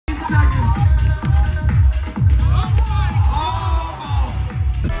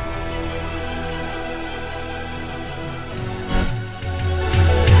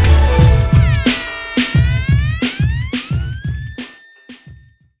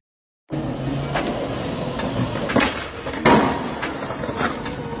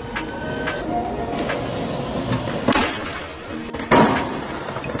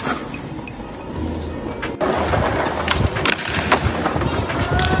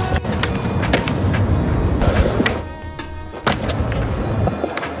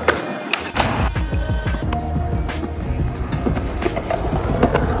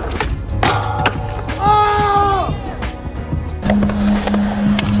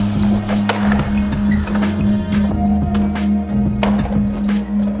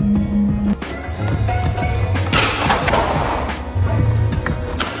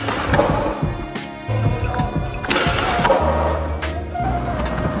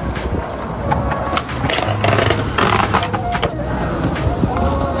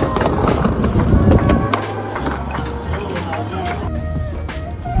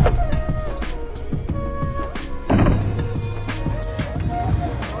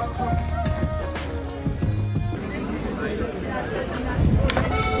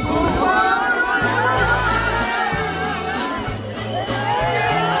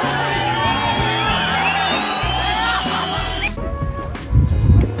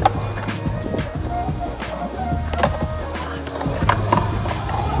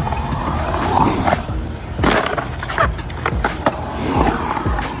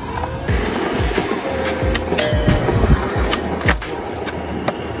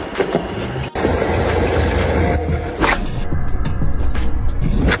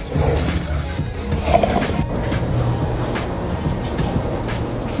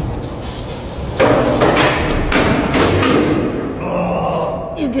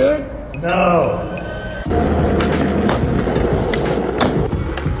good? No.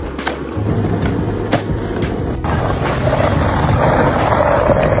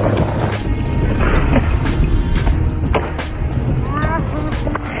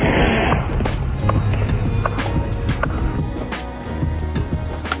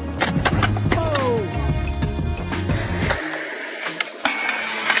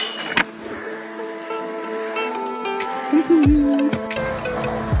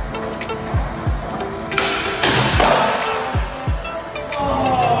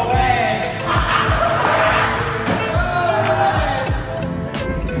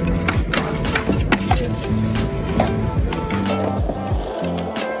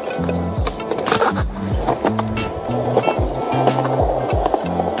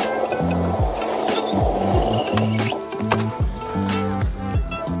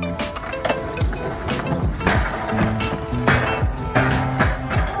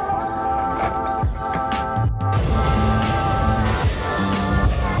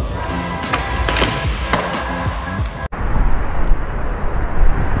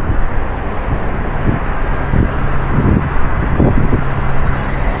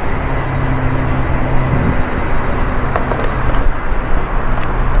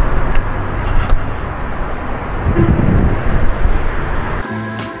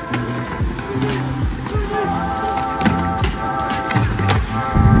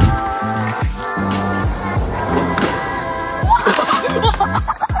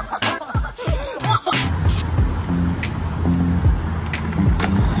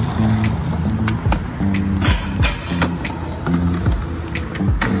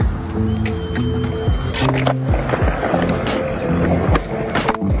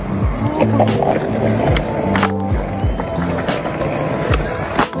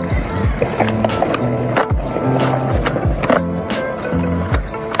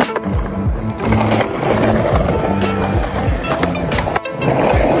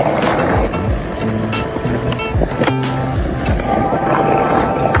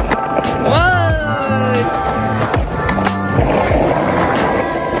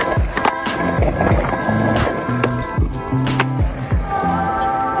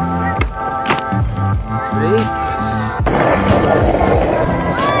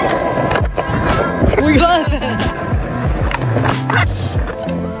 We got it!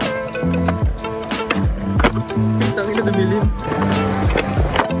 Tangin na dumilim.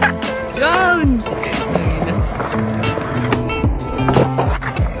 Yan!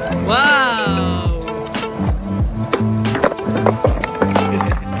 Wow!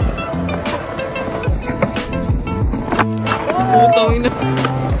 Tangin na.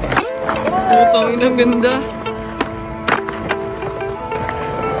 Tangin na, ganda.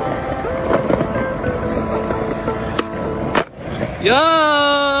 Yeah!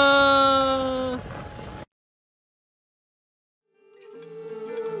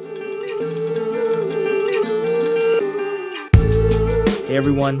 Hey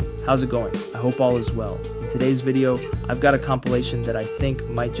everyone, how's it going? I hope all is well. In today's video, I've got a compilation that I think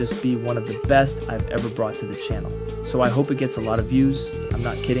might just be one of the best I've ever brought to the channel. So I hope it gets a lot of views. I'm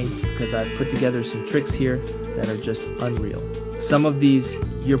not kidding, because I've put together some tricks here that are just unreal. Some of these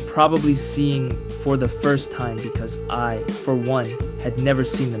you're probably seeing for the first time because I, for one, had never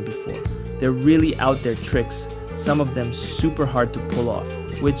seen them before. They're really out there tricks, some of them super hard to pull off,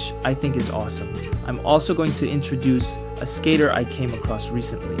 which I think is awesome. I'm also going to introduce a skater I came across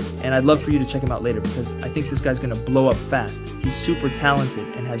recently, and I'd love for you to check him out later because I think this guy's gonna blow up fast. He's super talented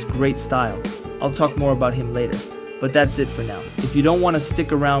and has great style. I'll talk more about him later. But that's it for now. If you don't want to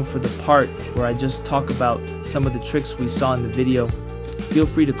stick around for the part where I just talk about some of the tricks we saw in the video, feel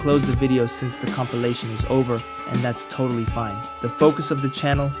free to close the video since the compilation is over, and that's totally fine. The focus of the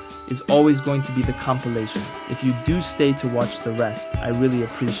channel is always going to be the compilations. If you do stay to watch the rest, I really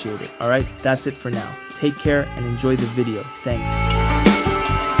appreciate it. Alright, that's it for now. Take care and enjoy the video. Thanks.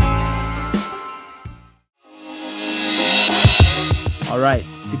 Alright,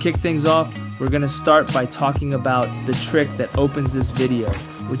 to kick things off, we're going to start by talking about the trick that opens this video,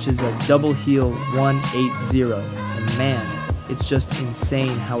 which is a double heel 180, and man, it's just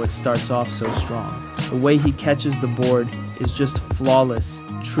insane how it starts off so strong. The way he catches the board is just flawless,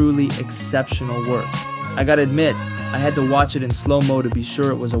 truly exceptional work. I gotta admit, I had to watch it in slow-mo to be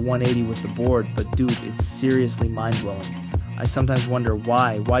sure it was a 180 with the board, but dude, it's seriously mind-blowing. I sometimes wonder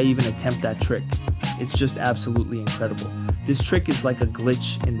why even attempt that trick? It's just absolutely incredible. This trick is like a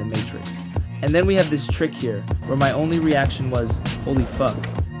glitch in the Matrix. And then we have this trick here, where my only reaction was, holy fuck,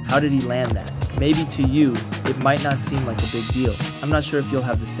 how did he land that? Maybe to you, it might not seem like a big deal. I'm not sure if you'll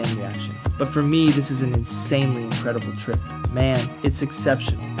have the same reaction. But for me, this is an insanely incredible trick. Man, it's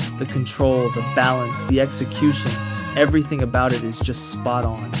exceptional. The control, the balance, the execution, everything about it is just spot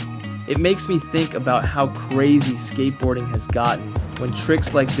on. It makes me think about how crazy skateboarding has gotten when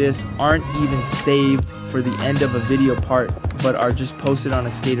tricks like this aren't even saved for the end of a video part, but are just posted on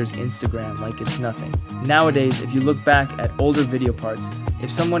a skater's Instagram like it's nothing. Nowadays, if you look back at older video parts, if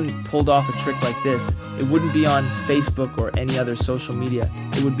someone pulled off a trick like this, it wouldn't be on Facebook or any other social media,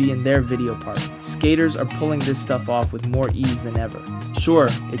 it would be in their video part. Skaters are pulling this stuff off with more ease than ever. Sure,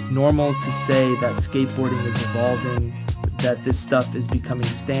 it's normal to say that skateboarding is evolving, that this stuff is becoming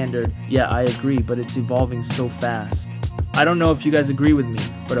standard. Yeah, I agree, but it's evolving so fast. I don't know if you guys agree with me,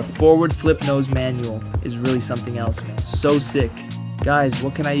 but a forward flip nose manual is really something else, man. So sick. Guys,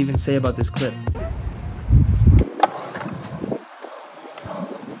 what can I even say about this clip?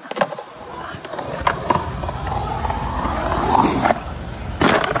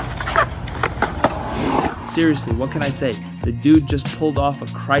 Seriously, what can I say? The dude just pulled off a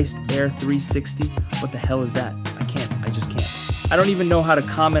Christ Air 360. What the hell is that? I just can't. I don't even know how to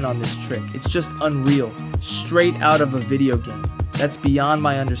comment on this trick. It's just unreal. Straight out of a video game. That's beyond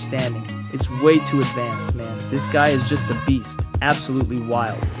my understanding. It's way too advanced, man. This guy is just a beast. Absolutely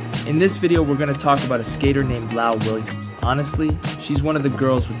wild. In this video, we're going to talk about a skater named Lau Williams. Honestly, she's one of the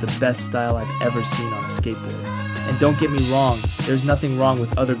girls with the best style I've ever seen on a skateboard. And don't get me wrong, there's nothing wrong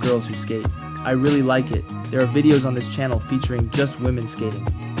with other girls who skate. I really like it. There are videos on this channel featuring just women skating.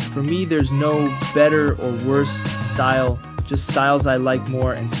 For me, there's no better or worse style, just styles I like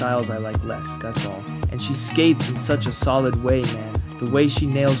more and styles I like less, that's all. And she skates in such a solid way, man. The way she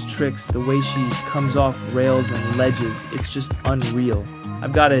nails tricks, the way she comes off rails and ledges, it's just unreal.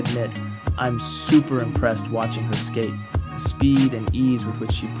 I've got to admit, I'm super impressed watching her skate. The speed and ease with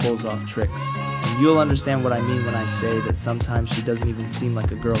which she pulls off tricks. And you'll understand what I mean when I say that sometimes she doesn't even seem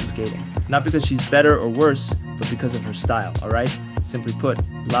like a girl skating. Not because she's better or worse, but because of her style, alright? Simply put,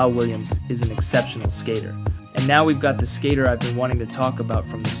 Lau Williams is an exceptional skater. And now we've got the skater I've been wanting to talk about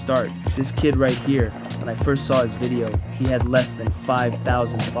from the start. This kid right here, when I first saw his video, he had less than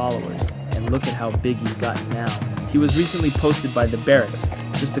 5,000 followers. And look at how big he's gotten now. He was recently posted by The Barracks,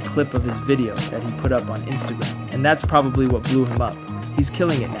 just a clip of his video that he put up on Instagram. And that's probably what blew him up. He's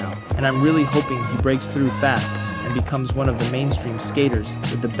killing it now, and I'm really hoping he breaks through fast and becomes one of the mainstream skaters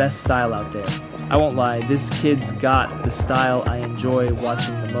with the best style out there. I won't lie, this kid's got the style I enjoy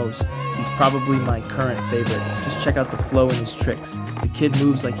watching the most. He's probably my current favorite. Just check out the flow in his tricks. The kid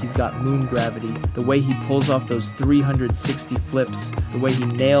moves like he's got moon gravity. The way he pulls off those 360 flips, the way he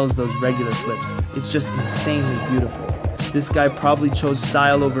nails those regular flips, it's just insanely beautiful. This guy probably chose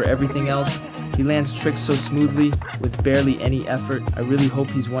style over everything else. He lands tricks so smoothly, with barely any effort. I really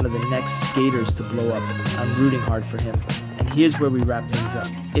hope he's one of the next skaters to blow up. I'm rooting hard for him. And here's where we wrap things up.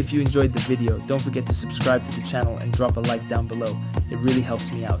 If you enjoyed the video, don't forget to subscribe to the channel and drop a like down below. It really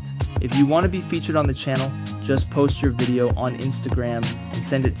helps me out. If you want to be featured on the channel, just post your video on Instagram and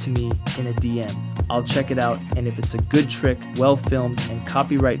send it to me in a DM. I'll check it out, and if it's a good trick, well filmed, and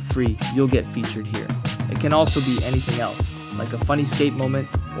copyright free, you'll get featured here. It can also be anything else, like a funny skate moment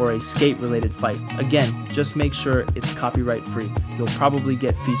or a skate-related fight. Again, just make sure it's copyright free. You'll probably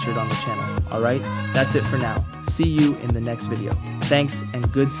get featured on the channel, alright? That's it for now. See you in the next video. Thanks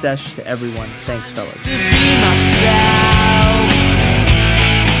and good sesh to everyone. Thanks, fellas.